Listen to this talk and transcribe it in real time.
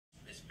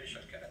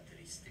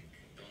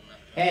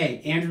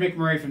Hey, Andrew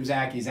McMurray from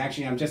Zacky's.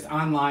 Actually, I'm just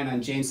online on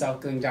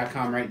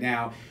jamesuckling.com right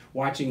now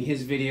watching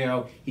his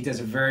video. He does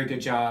a very good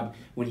job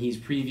when he's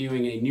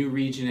previewing a new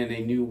region and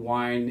a new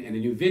wine and a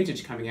new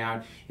vintage coming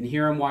out. And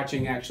here I'm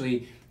watching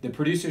actually the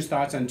producer's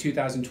thoughts on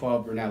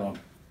 2012 Brunello.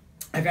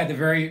 I've had the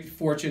very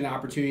fortunate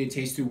opportunity to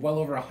taste through well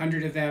over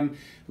 100 of them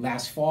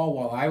last fall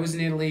while I was in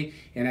Italy,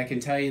 and I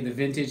can tell you the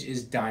vintage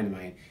is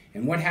dynamite.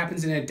 And what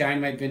happens in a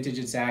dynamite vintage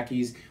at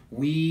Zacky's?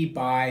 We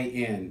buy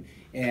in.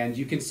 And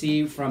you can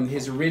see from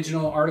his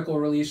original article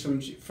release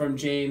from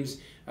James,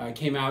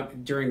 came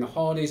out during the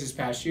holidays this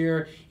past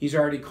year, he's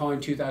already calling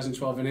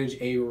 2012 vintage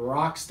a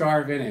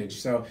Rockstar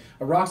vintage. So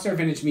a Rockstar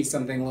vintage means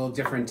something a little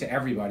different to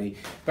everybody.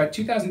 But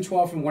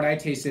 2012, from what I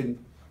tasted,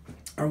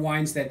 are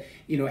wines that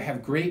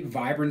have great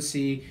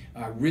vibrancy,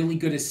 really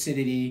good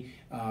acidity.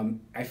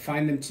 I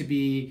find them to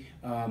be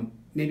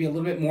maybe a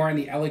little bit more on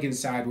the elegant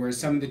side, whereas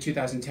some of the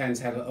 2010s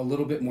have a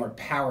little bit more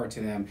power to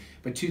them.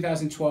 But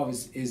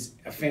 2012 is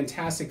a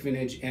fantastic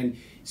vintage, and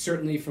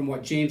certainly from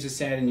what James has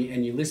said,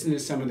 and you listen to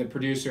some of the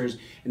producers,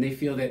 and they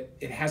feel that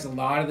it has a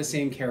lot of the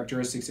same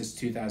characteristics as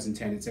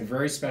 2010. It's a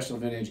very special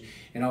vintage,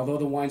 and although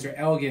the wines are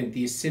elegant,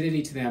 the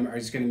acidity to them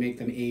is going to make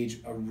them age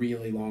a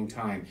really long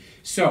time.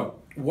 So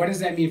what does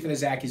that mean for the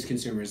Zacky's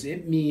consumers?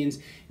 It means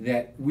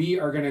that we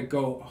are going to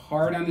go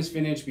hard on this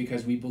vintage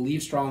because we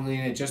believe strongly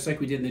in it, just like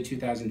we did in the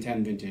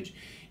 2010 vintage.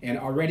 And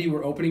already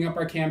we're opening up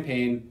our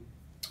campaign.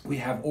 We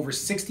have over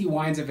 60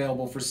 wines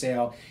available for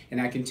sale,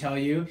 and I can tell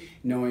you,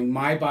 knowing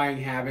my buying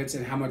habits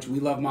and how much we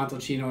love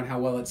Montalcino and how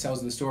well it sells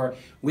in the store,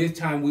 with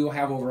time we will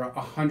have over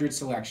 100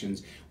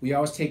 selections. We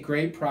always take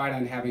great pride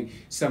on having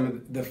some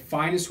of the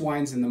finest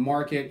wines in the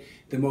market,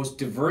 the most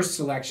diverse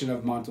selection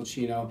of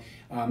Montalcino,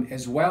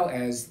 as well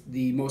as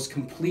the most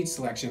complete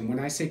selection. When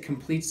I say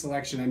complete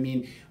selection, I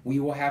mean we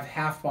will have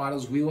half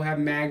bottles, we will have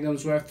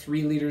magnums, we'll have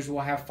 3 liters,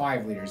 we'll have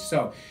 5 liters.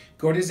 So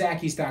go to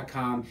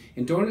Zacky's.com,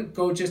 and don't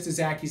go just to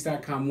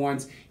Zacky's.com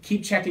once.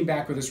 Keep checking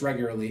back with us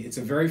regularly. It's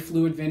a very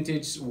fluid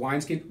vintage.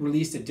 Wines get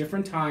released at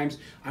different times.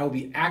 I will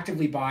be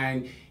actively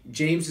buying.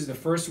 James is the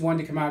first one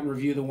to come out and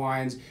review the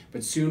wines,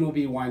 but soon will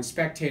be Wine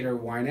Spectator,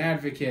 Wine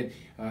Advocate,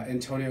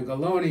 Antonio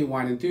Galloni,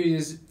 Wine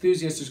Enthusiast.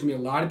 There's going to be a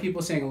lot of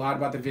people saying a lot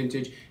about the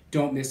vintage.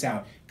 Don't miss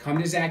out. Come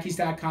to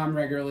Zacky's.com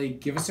regularly.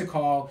 Give us a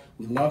call.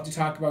 We love to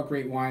talk about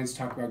great wines,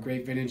 talk about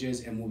great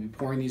vintages, and we'll be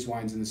pouring these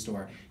wines in the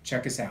store.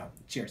 Check us out.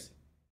 Cheers.